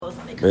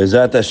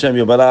Be'ezrat Hashem,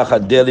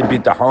 Yibarach, daily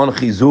bitachon,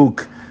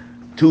 chizuk.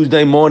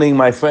 Tuesday morning,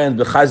 my friend,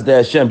 B'chazdei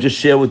Hashem, just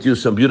share with you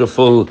some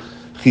beautiful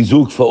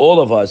chizuk for all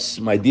of us.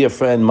 My dear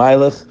friend,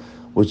 Mailach,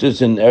 was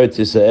just in Eretz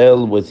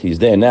Yisrael, he's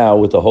there now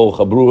with the whole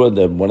Chabrura,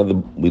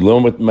 we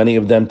learned with many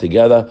of them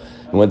together.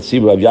 We went to see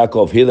Rav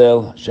Yaakov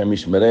Hillel, Hashem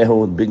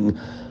Yishmerehu,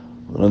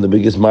 one of the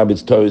biggest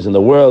Marbitz Torahs in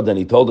the world, and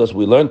he told us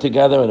we learned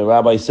together, and the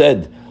rabbi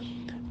said,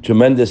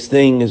 tremendous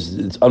thing,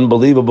 it's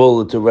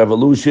unbelievable, it's a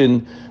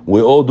revolution.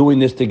 We're all doing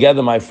this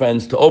together, my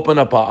friends, to open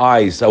up our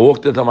eyes. I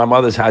walked into my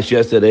mother's house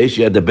yesterday,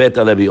 she had the Bet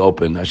Levi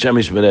open. Hashem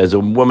Yishmereh, as a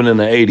woman in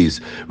the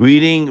 80s,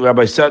 reading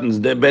Rabbi Sutton's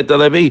Bet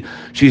Levi.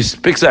 She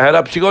picks her head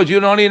up, she goes, you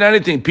don't need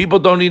anything. People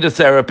don't need a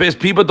therapist,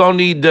 people don't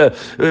need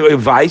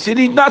advice, you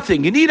need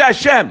nothing, you need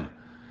Hashem.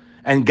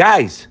 And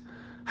guys,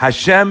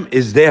 Hashem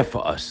is there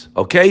for us,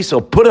 okay?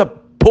 So put a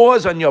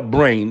pause on your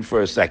brain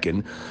for a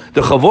second.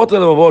 The Chavot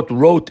HaLevavot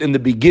wrote in the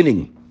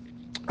beginning,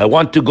 I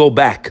want to go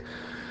back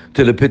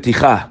to the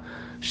Peticha,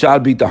 Shal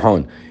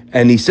Bitachon.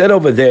 And he said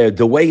over there,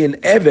 the way an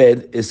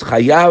Eved is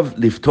Chayav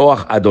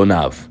Liftoach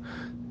Adonav.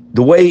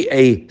 The way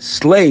a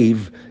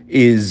slave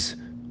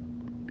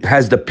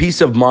has the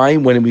peace of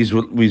mind when he's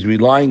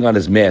relying on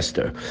his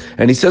master.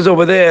 And he says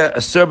over there,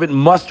 a servant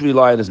must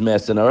rely on his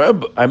master. And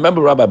I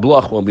remember Rabbi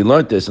Bloch when we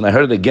learned this, and I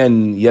heard it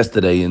again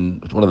yesterday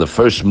in one of the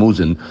first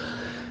Muzin.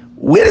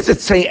 Where does it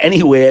say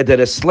anywhere that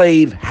a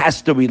slave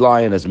has to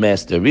rely on his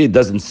master? It really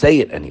doesn't say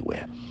it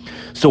anywhere.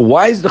 So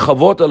why is the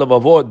Chavot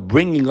HaLevavot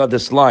bringing up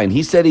this line?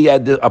 He said he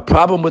had a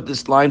problem with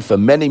this line for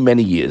many,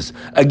 many years.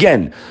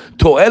 Again,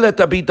 To'elet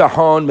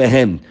HaBitachon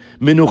Mehen,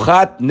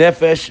 Menuchat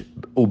Nefesh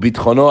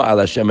U'Bitchono Al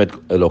Hashem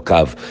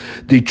Elokav.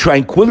 The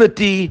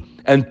tranquility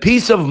and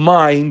peace of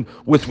mind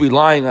with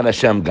relying on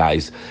Hashem,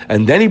 guys.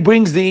 And then he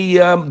brings the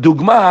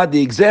dugma,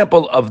 the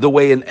example of the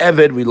way an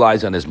Eved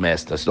relies on his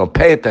master. So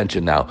pay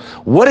attention now.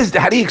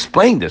 How do you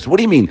explain this? What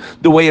do you mean?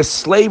 The way a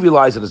slave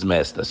relies on his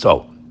master.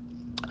 So,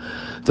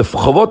 the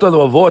Chavot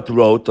HaLevavot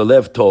wrote, the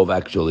Lev Tov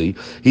actually,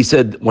 he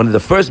said, one of the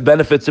first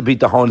benefits of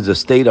bitachon is a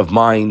state of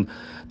mind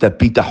that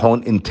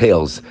bitachon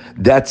entails.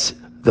 That's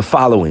the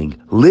following: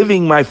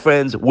 living, my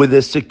friends, with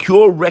a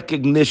secure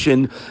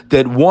recognition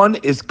that one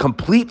is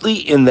completely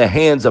in the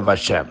hands of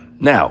Hashem.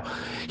 Now,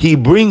 he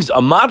brings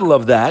a model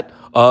of that,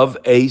 of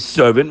a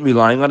servant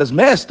relying on his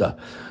master.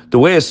 The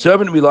way a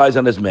servant relies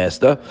on his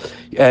master,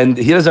 and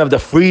he doesn't have the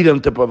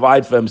freedom to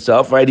provide for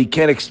himself, right? He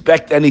can't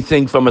expect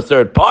anything from a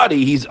third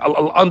party. He's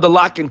under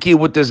lock and key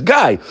with this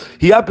guy.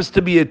 He happens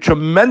to be a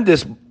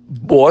tremendous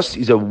boss.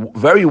 He's a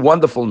very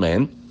wonderful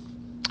man,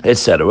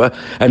 etc.,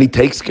 and he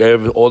takes care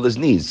of all his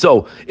needs.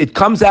 So it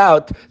comes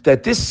out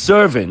that this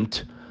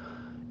servant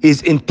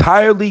is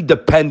entirely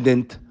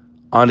dependent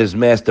on his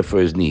master for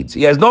his needs.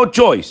 He has no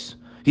choice.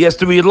 He has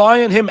to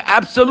rely on him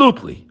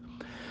absolutely.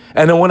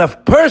 And then when a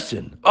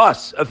person,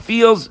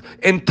 feels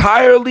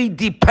entirely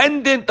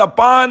dependent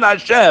upon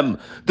Hashem,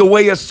 the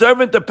way a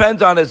servant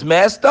depends on his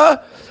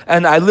master,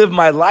 and I live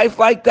my life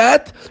like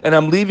that, and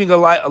I'm living a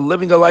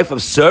life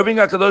of serving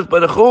HaKadosh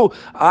Baruch Hu,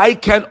 I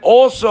can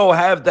also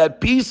have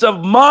that peace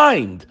of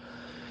mind,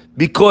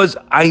 because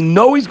I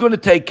know He's going to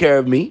take care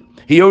of me.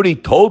 He already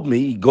told me,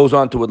 he goes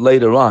on to it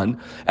later on,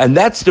 and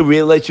that's the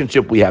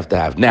relationship we have to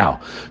have. Now,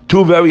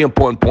 two very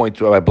important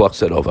points Rabbi Bloch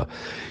said over.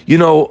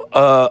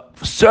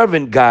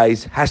 Servant,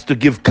 guys, has to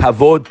give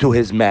kavod to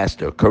his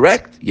master,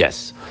 correct?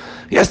 Yes.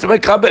 He has to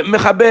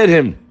mechabed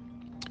him.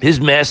 His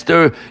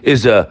master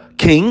is a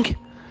king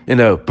in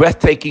a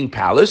breathtaking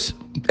palace,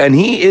 and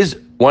he is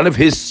one of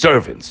his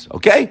servants,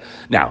 okay?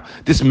 Now,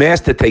 this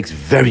master takes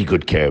very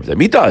good care of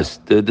them. He does.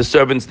 The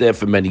servant's there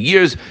for many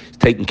years, he's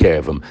taking care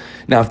of them.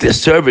 Now, if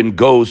this servant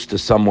goes to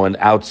someone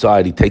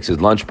outside, he takes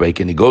his lunch break,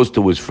 and he goes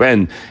to his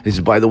friend, and he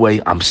says, by the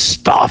way, I'm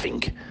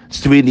starving. It's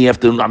 3 in the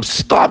afternoon, I'm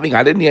starving,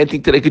 I didn't eat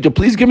anything today, could you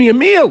please give me a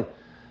meal?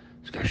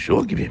 This guy, sure,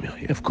 I'll give you a meal.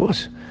 Yeah, of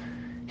course.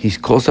 He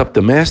calls up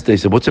the master, he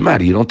said, what's the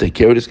matter? You don't take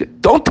care of this guy?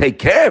 Don't take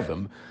care of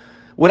him?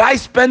 What I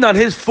spend on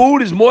his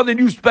food is more than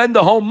you spend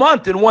the whole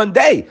month in one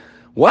day.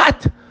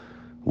 What?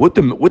 What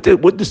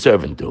the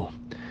servant do?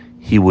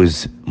 He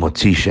was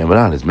Motzi Shem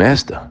Ra, his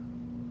master.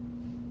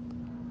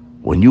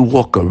 When you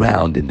walk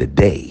around in the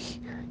day,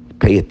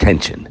 pay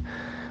attention,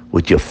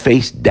 with your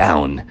face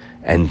down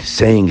and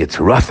saying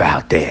it's rough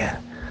out there,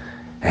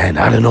 and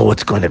I don't know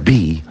what's going to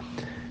be,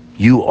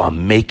 you are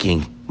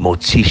making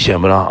Motzi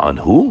Shem Ra on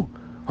who?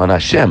 On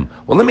Hashem.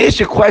 Well, let me ask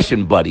you a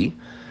question, buddy.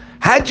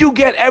 How'd you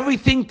get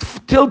everything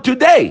till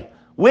today?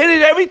 Where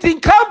did everything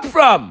come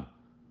from?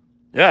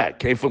 Yeah, it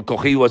came from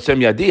Kochi Wasem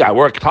Yadi. I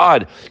worked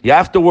hard. You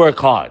have to work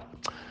hard.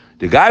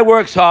 The guy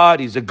works hard.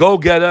 He's a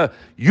go-getter.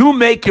 You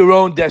make your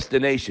own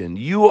destination.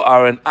 You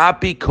are an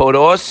api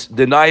koros,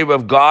 denier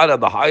of God of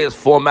the highest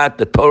format.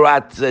 The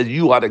Torah says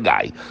you are the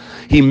guy.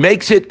 He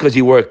makes it because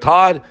he worked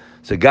hard.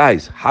 So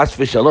guys, has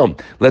v'shalom,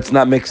 let's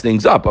not mix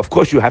things up. Of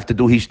course you have to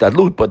do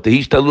hishtadlut, but the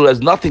hishtadlut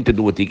has nothing to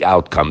do with the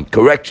outcome,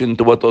 correction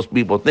to what those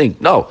people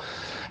think. No.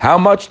 How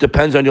much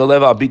depends on your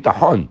level of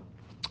bitachon.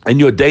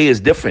 And your day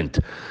is different.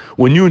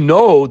 When you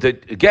know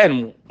that,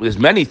 again, there's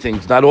many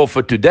things, not all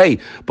for today,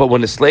 but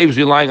when the slave's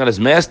relying on his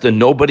master,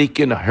 nobody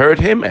can hurt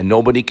him and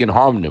nobody can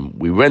harm him.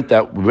 We read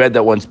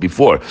that once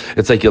before.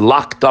 It's like you're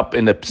locked up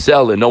in a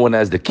cell and no one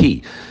has the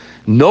key.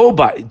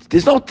 Nobody,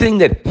 there's no thing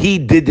that he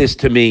did this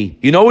to me.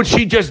 You know what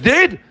she just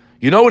did?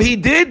 You know what he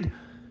did?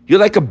 You're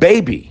like a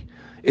baby.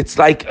 It's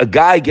like a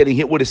guy getting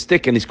hit with a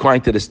stick and he's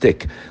crying to the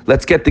stick.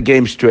 Let's get the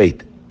game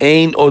straight.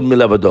 Ein od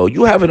milevado.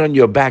 You have it on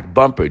your back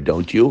bumper,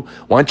 don't you?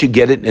 Why don't you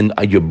get it in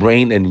your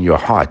brain and in your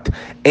heart?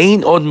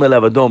 Ein od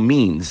milevado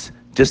means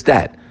just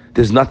that.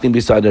 There's nothing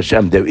beside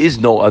Hashem. There is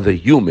no other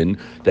human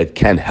that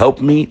can help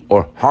me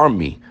or harm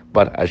me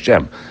but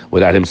Hashem,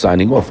 without him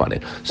signing off on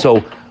it. So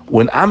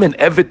when I'm an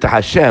eved to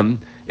Hashem,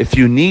 if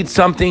you need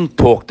something,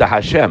 talk to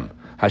Hashem.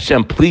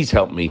 Hashem, please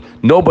help me.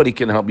 Nobody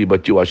can help me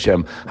but you,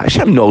 Hashem.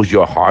 Hashem knows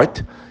your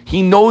heart.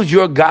 He knows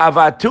your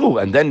gava too.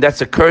 And then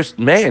that's a cursed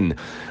man.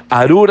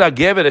 Arura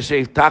gever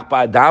sheitach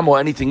ba'adam or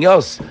anything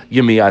else,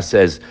 Yirmiyah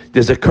says.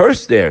 There's a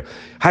curse there.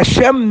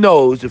 Hashem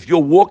knows if you're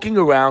walking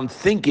around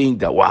thinking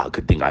that, wow,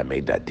 good thing I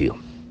made that deal.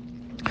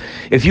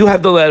 If you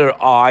have the letter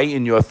I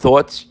in your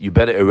thoughts, you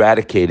better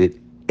eradicate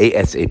it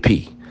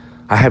ASAP.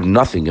 I have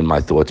nothing in my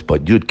thoughts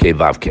but Yud Ke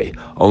Vav Ke,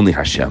 only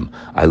Hashem.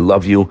 I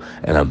love you,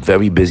 and I'm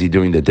very busy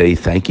during the day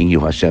thanking you,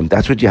 Hashem.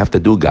 That's what you have to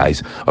do,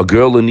 guys. A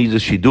girl who needs a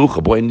shidduch,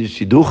 a boy who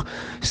needs a shidduch,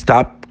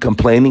 stop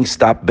complaining,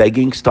 stop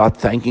begging, start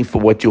thanking for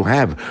what you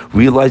have.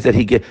 Realize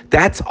that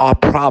that's our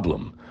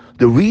problem.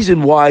 The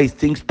reason why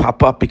things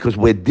pop up because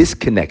we're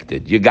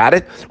disconnected. You got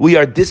it? We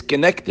are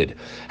disconnected.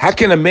 How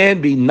can a man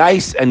be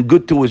nice and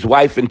good to his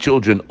wife and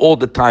children all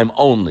the time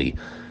only?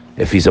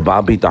 If he's a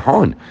Baal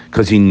Bitachon,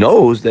 because he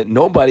knows that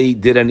nobody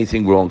did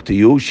anything wrong to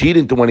you. She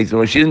didn't do anything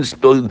wrong. She didn't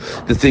spill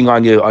the thing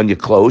on your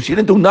clothes. She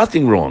didn't do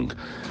nothing wrong.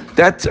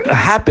 That's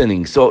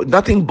happening. So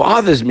nothing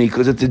bothers me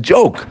because it's a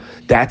joke.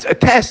 That's a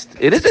test.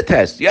 It is a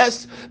test.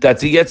 Yes,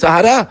 that's a Yetzer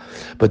Hara.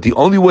 But the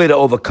only way to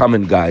overcome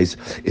it, guys,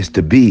 is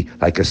to be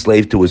like a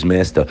slave to his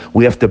master.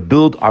 We have to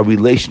build our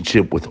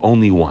relationship with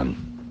only one.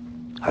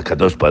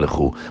 HaKadosh Baruch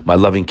Hu, my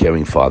loving,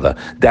 caring Father.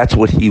 That's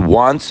what he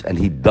wants, and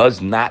he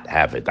does not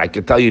have it. I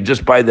can tell you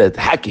just by the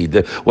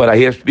haki, what I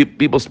hear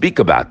people speak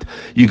about.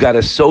 You got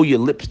to sew your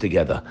lips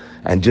together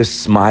and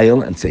just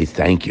smile and say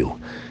thank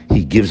you.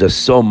 He gives us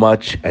so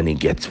much, and he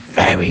gets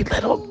very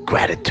little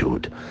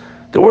gratitude.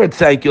 The word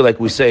thank you, like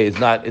we say,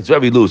 it's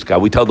very loose,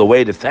 God. We tell the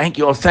waiter, thank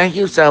you, oh, thank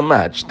you so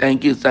much.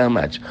 Thank you so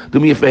much. Do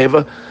me a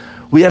favor.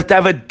 We have to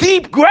have a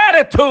deep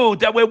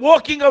gratitude that we're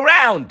walking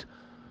around.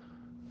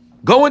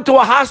 Go into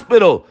a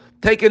hospital,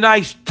 take a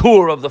nice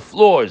tour of the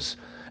floors,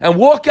 and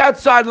walk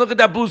outside and look at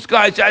that blue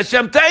sky and say,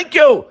 Hashem, thank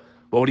you.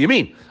 Well, what do you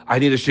mean? I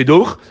need a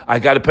shidduch. I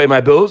got to pay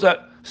my bills.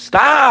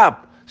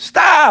 Stop.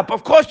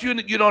 Of course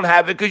you don't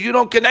have it because you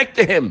don't connect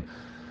to him.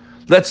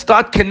 Let's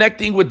start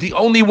connecting with the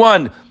only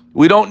one.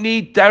 We don't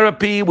need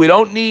therapy. We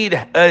don't need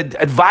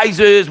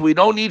advisors. We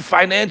don't need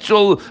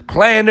financial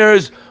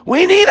planners.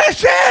 We need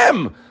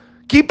Hashem.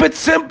 Keep it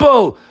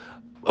simple.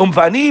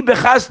 Umvani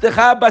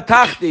b'chastecha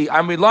batachti.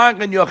 I'm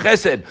relying on your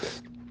chesed.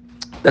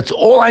 That's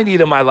all I need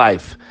in my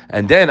life.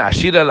 And then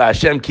Ashira la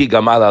Hashem ki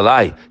gamal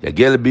alai.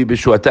 Yagel bi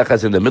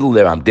b'shuatecha in the middle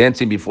there. I'm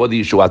dancing before the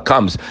Yeshua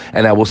comes,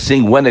 and I will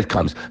sing when it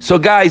comes. So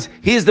guys,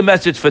 here's the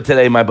message for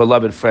today, my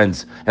beloved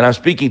friends. And I'm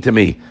speaking to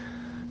me.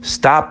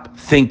 Stop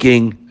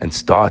thinking and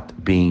start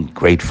being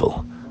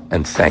grateful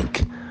and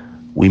thank.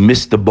 We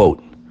missed the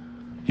boat.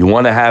 You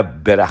want to have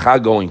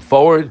beracha going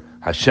forward?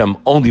 Hashem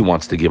only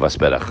wants to give us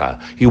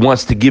beracha. He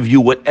wants to give you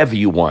whatever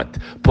you want.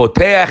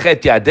 Poteach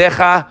et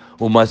yadecha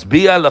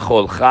umasbia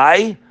lechol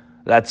chai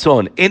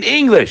ratzon. In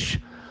English,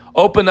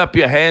 open up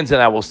your hands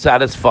and I will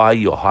satisfy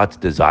your heart's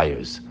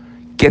desires.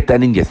 Get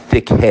that in your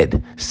thick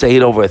head. Say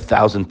it over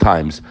 1,000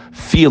 times.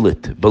 Feel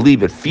it.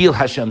 Believe it. Feel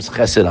Hashem's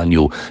chesed on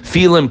you.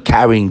 Feel him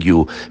carrying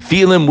you.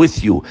 Feel him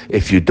with you.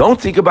 If you don't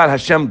think about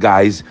Hashem,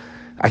 guys,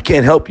 I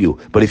can't help you.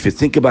 But if you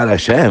think about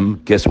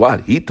Hashem, guess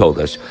what? He told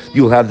us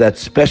you'll have that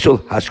special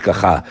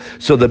hashkacha.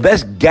 So the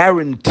best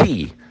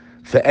guarantee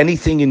for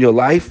anything in your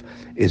life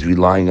is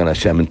relying on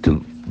Hashem and to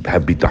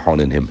have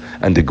bitachon in him.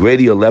 And the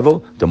greater your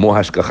level, the more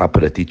hashkacha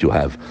pratit you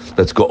have.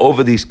 Let's go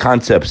over these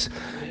concepts.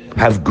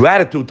 Have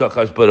gratitude to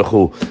HaKadosh Baruch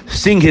Hu.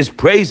 Sing his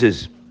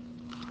praises.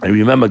 And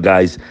remember,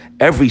 guys,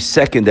 every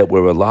second that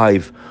we're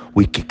alive,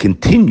 we can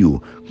continue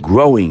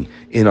growing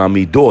in our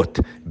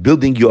midot,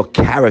 building your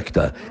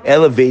character,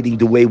 elevating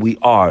the way we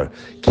are.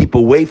 Keep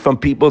away from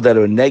people that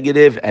are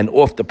negative and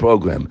off the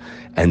program.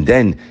 And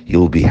then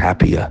you'll be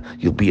happier.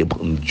 You'll be able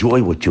to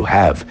enjoy what you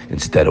have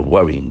instead of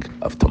worrying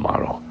of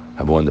tomorrow.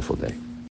 Have a wonderful day.